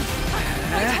this?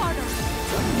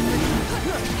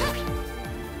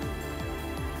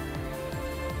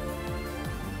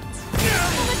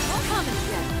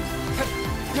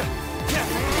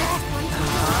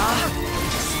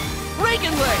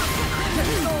 Reagan leg!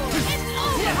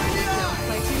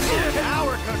 Now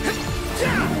we're cooking.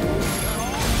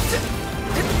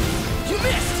 You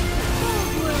missed!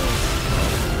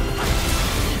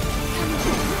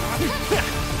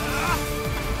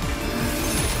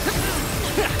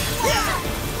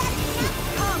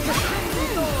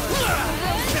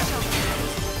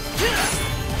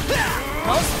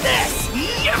 How's this?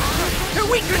 You're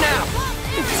weaker now!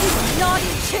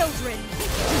 Naughty children!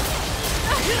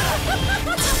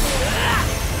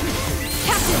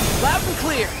 Captain! Loud and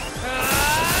clear!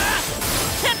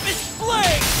 Tempest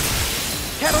Blade!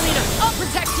 Catalina, I'll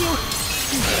protect you!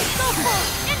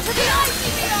 Into the icy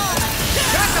beyond!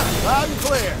 Loud and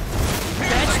clear.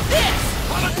 Catch this!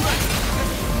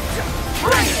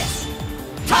 Bring this!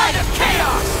 Tide of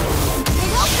Chaos!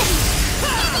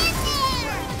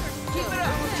 Keep it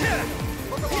up!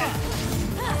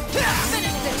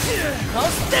 Finish this!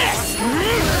 How's this?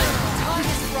 Time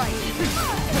is right.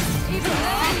 Even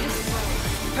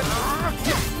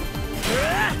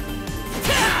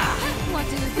what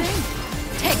do you think?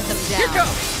 Take them down. Here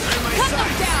goes! Cut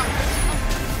them down!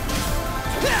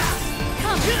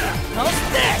 Come!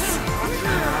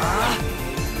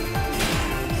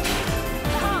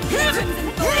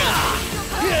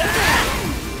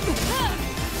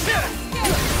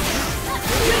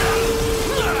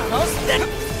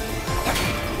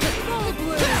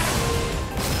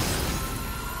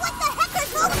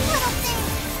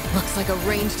 a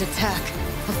ranged attack.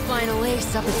 A final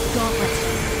ace up its gauntlet.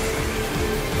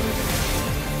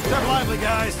 Step lively,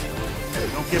 guys.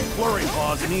 Don't give Flurry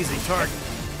Paws an easy target.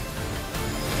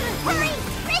 Hurry!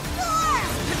 Break door!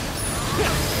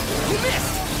 You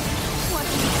missed! What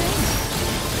do you think?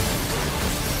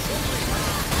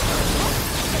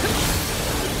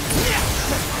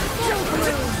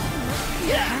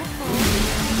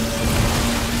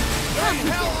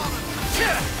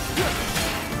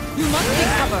 You must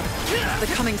recover. The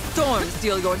coming storm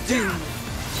seal your doom.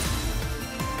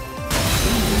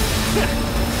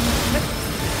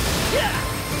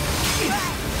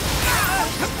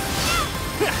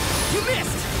 You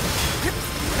missed!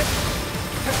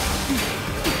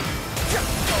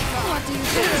 What do you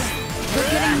think? We're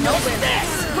getting nowhere.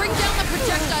 Bring down the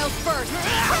projectiles first.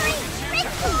 Hurry! Break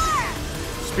door!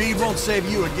 Speed won't save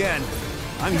you again.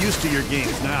 I'm used to your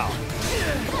games now.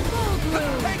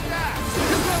 Take that!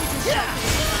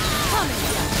 Coming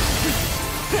down.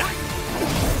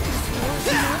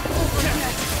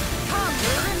 Come,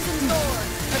 Crimson Sword.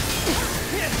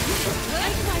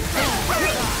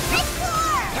 Hurry! Break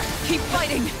door! Keep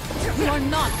fighting. You are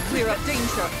not clear of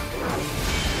danger.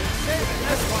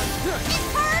 It's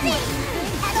hurting!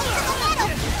 Pedal to the metal,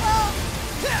 people!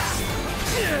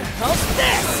 How's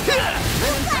this?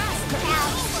 Move fast now!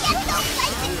 Get those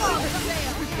bicycles!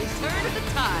 Turn of the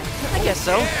tide. I guess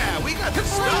so. Yeah, we got the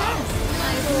stuff.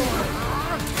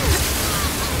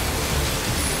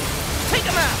 Take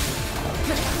him out!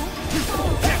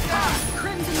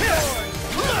 Crimson Sword.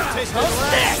 How's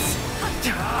this?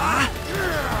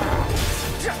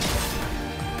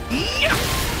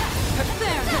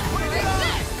 There.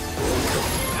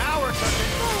 Now we're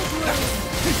cooking.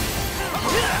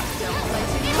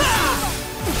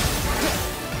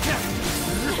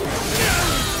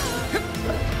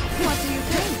 What do you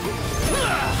think?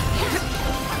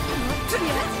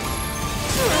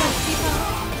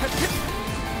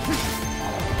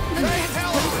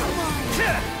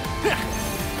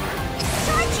 It's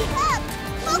charging up!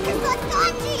 Focus on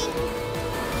dodging!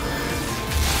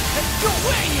 Go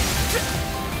away!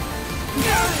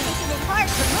 You're making it hard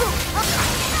to move!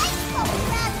 Nice little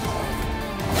rascal!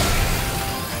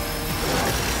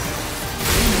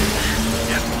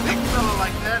 Yeah, big fella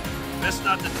like that, best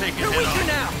not to take it You're head weaker on.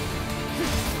 now!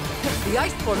 The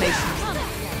ice formations.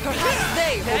 Perhaps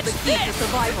they hold the key to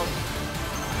survival.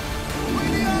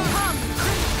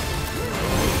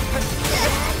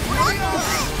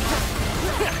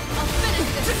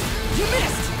 You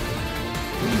missed!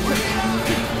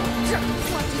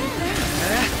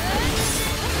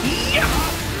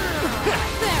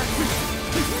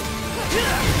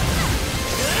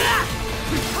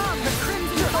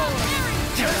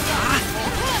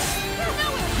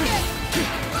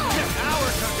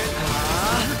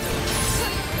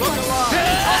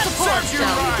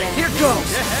 Here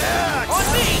goes! Yeah! On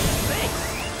me!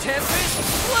 Tempest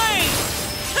Flame!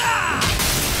 Ah!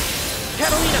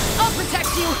 Catalina, I'll protect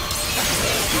you!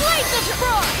 Blaze of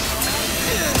Frost!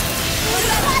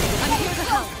 I'm here to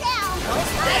help. Down!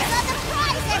 Another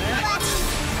prize, everybody!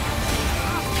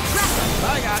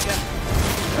 I got ya.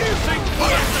 Music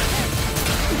person!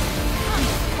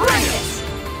 bring it!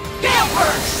 Gale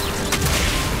Burst!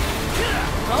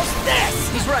 How's this?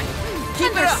 He's right.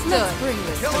 Keep it up! Let's bring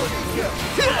this to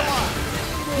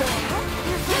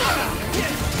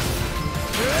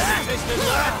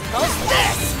How's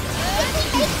this?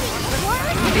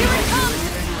 Here it comes!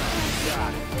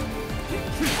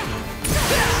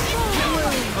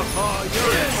 Oh,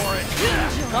 you're in for it.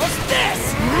 How's this?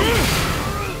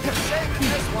 Saving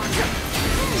this one.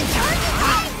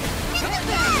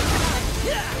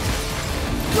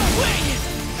 Go away!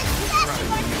 Smashing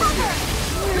our cover!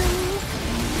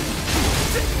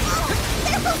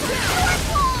 There goes the sword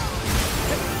wall!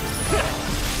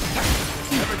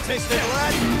 Ever tasted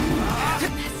lead?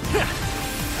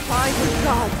 By the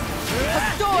gods, a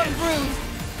storm brews.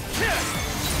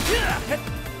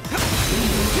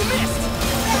 You missed!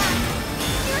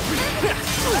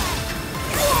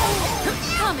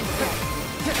 Coming.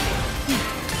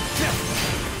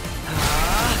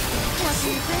 What do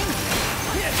you think?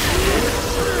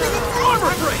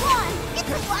 Armor break! It's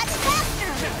a lot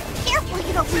faster! Careful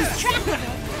you don't lose track of it!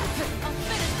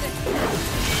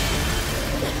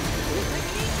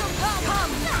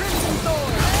 Come, Crimson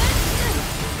Sword!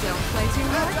 Don't play too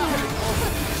hard.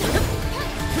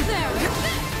 There.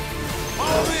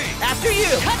 Follow me! After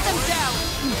you! Cut them down!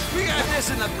 We got this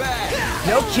in the bag!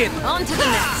 No kidding. On to the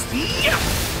next. Here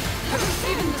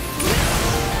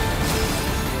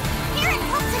it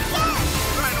comes again!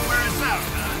 Trying to wear us out,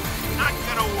 huh? Not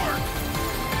gonna work.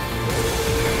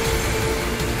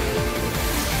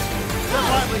 Get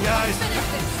lively, guys.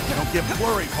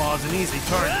 worry, Paw's an easy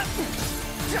target.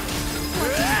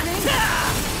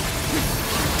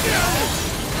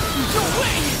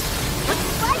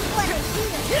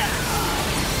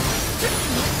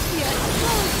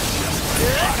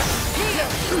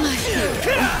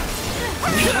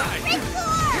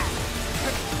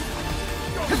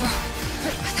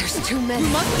 There's too many. You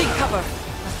must seek cover,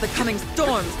 lest the coming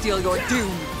storm steal your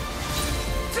doom.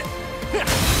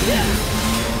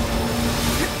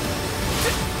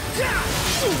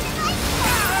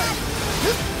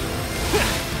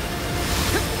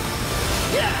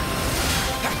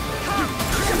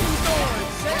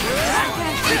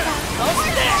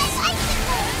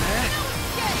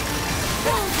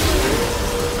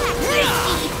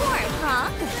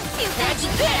 Too bad you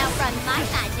can't outrun my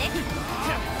magic.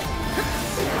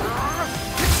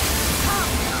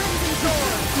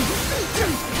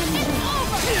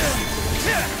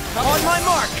 On my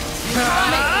mark!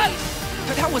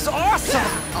 That was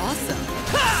awesome! Awesome.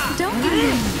 Don't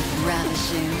you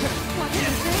ravishing? What did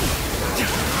you say?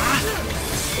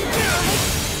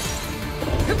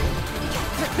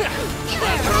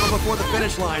 Turtle before the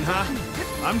finish line, huh?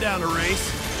 I'm down to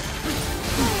race.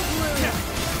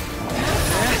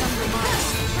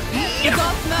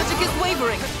 God's magic is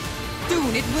wavering.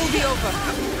 Soon it will be over.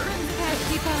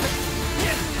 Keep up.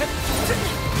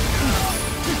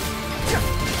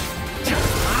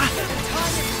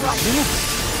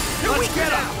 Let's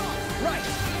get out!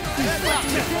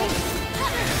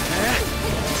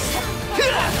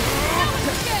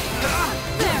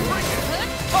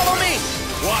 Follow me!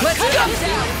 Let's go!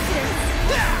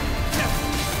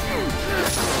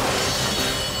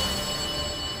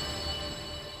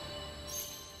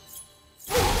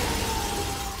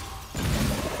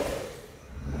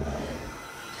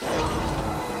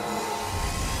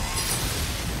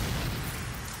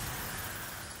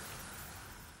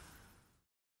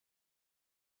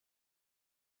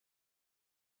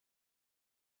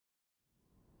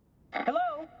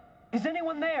 Hello? Is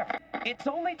anyone there? It's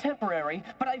only temporary,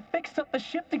 but I fixed up the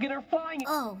ship to get her flying.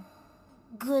 Oh,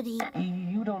 goody.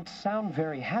 You don't sound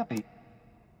very happy.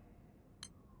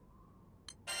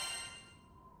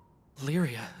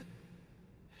 Lyria...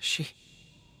 she...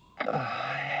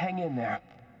 Hang in there.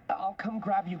 I'll come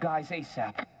grab you guys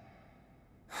ASAP.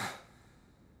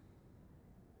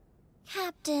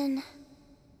 Captain.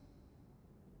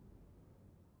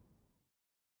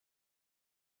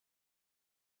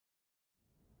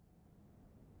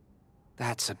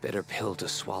 That's a bitter pill to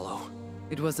swallow.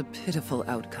 It was a pitiful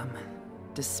outcome,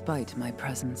 despite my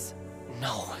presence.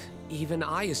 No, even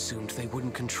I assumed they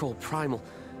wouldn't control primal...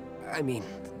 I mean,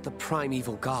 the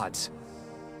primeval gods.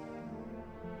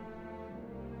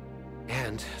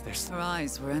 And there's... Her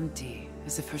eyes were empty,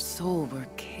 as if her soul were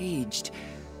caged.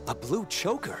 A blue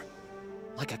choker?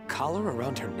 Like a collar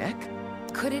around her neck?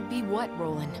 Could it be what,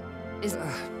 Roland? Is...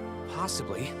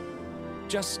 Possibly.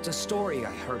 Just a story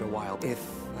I heard a while... If,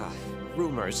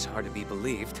 rumors are to be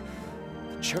believed.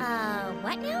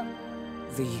 What now?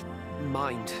 The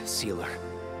Mind Sealer.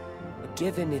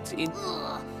 Given its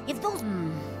Ugh, if those...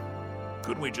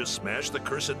 Couldn't we just smash the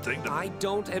cursed thing to... I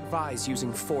don't advise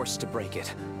using force to break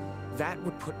it. That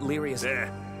would put Lyria's...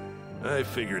 I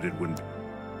figured it wouldn't...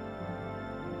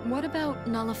 What about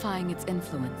nullifying its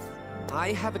influence?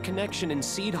 I have a connection in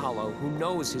Seed Hollow who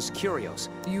knows his curios.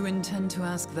 You intend to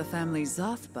ask the family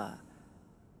Zathba?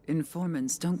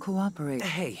 Informants don't cooperate.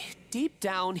 Hey, deep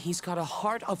down, he's got a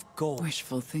heart of gold.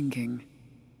 Wishful thinking.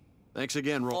 Thanks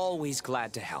again, Always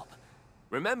glad to help.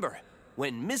 Remember,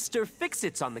 when Mr.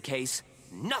 Fix-It's on the case,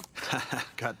 nothing...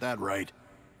 Got that right.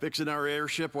 Fixing our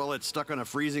airship while it's stuck on a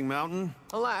freezing mountain?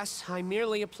 Alas, I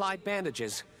merely applied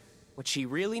bandages. What she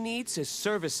really needs is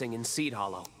servicing in Seed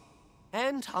Hollow.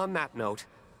 And on that note,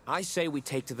 I say we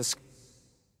take to the...